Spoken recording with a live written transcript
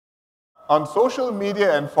on social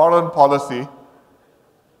media and foreign policy,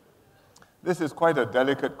 this is quite a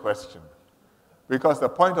delicate question, because the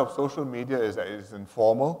point of social media is that it is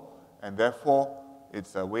informal, and therefore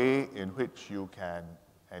it's a way in which you can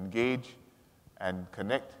engage and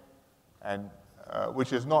connect, and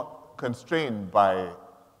which is not constrained by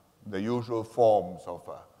the usual forms of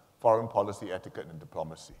foreign policy etiquette and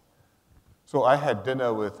diplomacy. So I had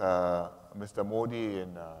dinner with Mr. Modi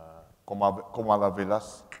in Komala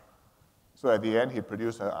Villas. So at the end, he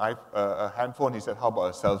produced a handphone. He said, "How about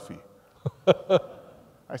a selfie?"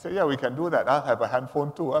 I said, "Yeah, we can do that. I'll have a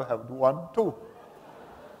handphone too. I'll have one too."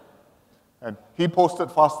 And he posted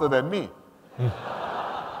faster than me.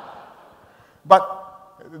 But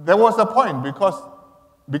there was a point,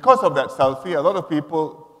 because of that selfie, a lot of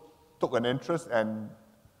people took an interest and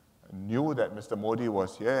knew that Mr. Modi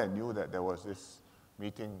was here and knew that there was this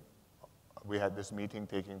meeting, we had this meeting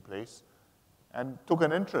taking place, and took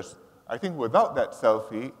an interest. I think without that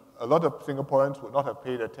selfie, a lot of Singaporeans would not have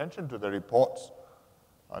paid attention to the reports,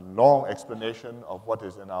 a long explanation of what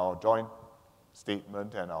is in our joint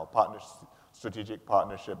statement and our strategic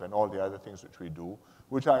partnership and all the other things which we do,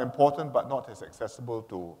 which are important but not as accessible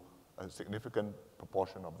to a significant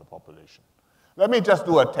proportion of the population. Let me just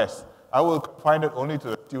do a test. I will confine it only to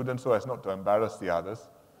the students so as not to embarrass the others.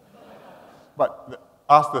 But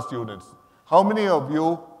ask the students, how many of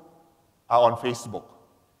you are on Facebook?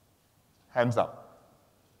 Hands up.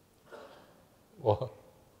 Well,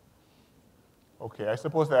 okay, I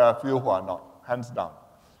suppose there are a few who are not. Hands down.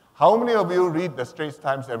 How many of you read the Straits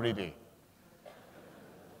Times every day?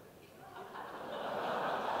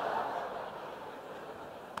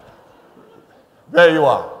 There you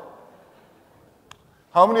are.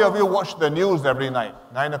 How many of you watch the news every night,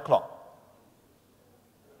 9 o'clock?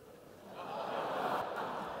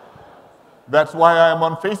 That's why I am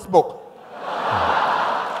on Facebook.